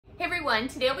Hey everyone,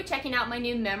 today I'll be checking out my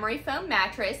new memory foam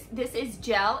mattress. This is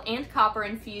gel and copper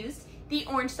infused. The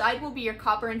orange side will be your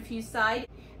copper infused side.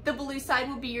 The blue side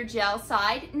will be your gel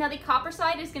side. Now the copper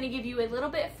side is going to give you a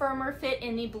little bit firmer fit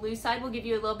and the blue side will give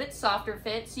you a little bit softer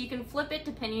fit, so you can flip it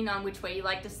depending on which way you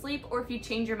like to sleep or if you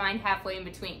change your mind halfway in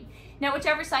between. Now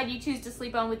whichever side you choose to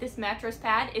sleep on with this mattress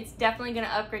pad, it's definitely going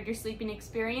to upgrade your sleeping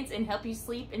experience and help you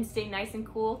sleep and stay nice and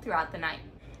cool throughout the night.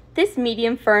 This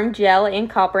medium firm gel and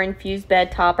copper infused bed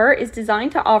topper is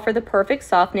designed to offer the perfect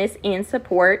softness and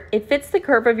support. It fits the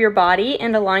curve of your body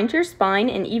and aligns your spine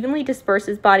and evenly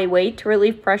disperses body weight to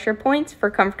relieve pressure points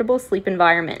for comfortable sleep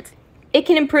environments. It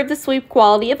can improve the sleep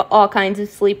quality of all kinds of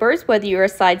sleepers, whether you're a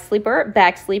side sleeper,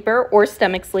 back sleeper, or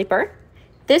stomach sleeper.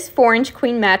 This 4-inch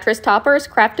queen mattress topper is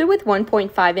crafted with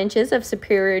 1.5 inches of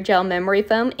superior gel memory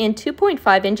foam and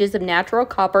 2.5 inches of natural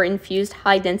copper infused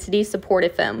high-density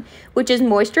supportive foam, which is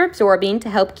moisture absorbing to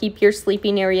help keep your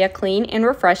sleeping area clean and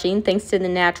refreshing thanks to the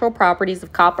natural properties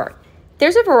of copper.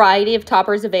 There's a variety of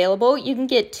toppers available. You can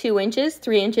get 2 inches,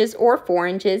 3 inches, or 4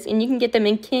 inches, and you can get them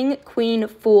in king, queen,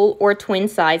 full, or twin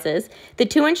sizes. The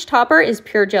 2-inch topper is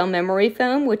pure gel memory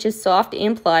foam, which is soft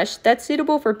and plush. That's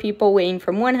suitable for people weighing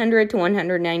from 100 to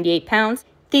 198 pounds.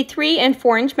 The 3 and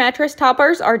 4-inch mattress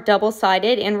toppers are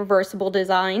double-sided and reversible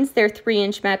designs. Their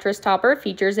 3-inch mattress topper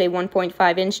features a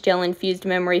 1.5-inch gel-infused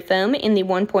memory foam and the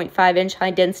 1.5-inch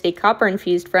high-density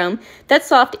copper-infused foam that's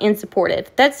soft and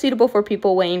supportive. That's suitable for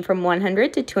people weighing from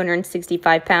 100 to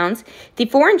 265 pounds. The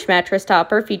 4-inch mattress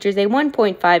topper features a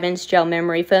 1.5-inch gel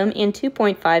memory foam and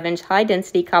 2.5-inch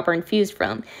high-density copper-infused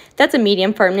foam. That's a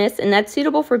medium firmness, and that's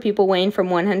suitable for people weighing from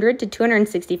 100 to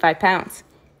 265 pounds.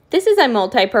 This is a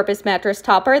multi-purpose mattress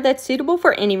topper that's suitable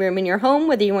for any room in your home,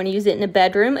 whether you want to use it in a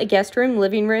bedroom, a guest room,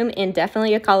 living room, and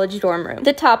definitely a college dorm room.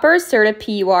 The topper is CERTA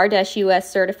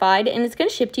PUR-US certified, and it's going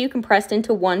to ship to you compressed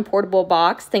into one portable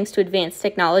box thanks to advanced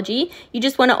technology. You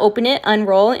just want to open it,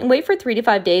 unroll, and wait for 3 to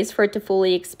 5 days for it to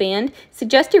fully expand.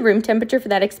 Suggested room temperature for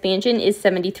that expansion is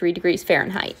 73 degrees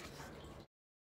Fahrenheit.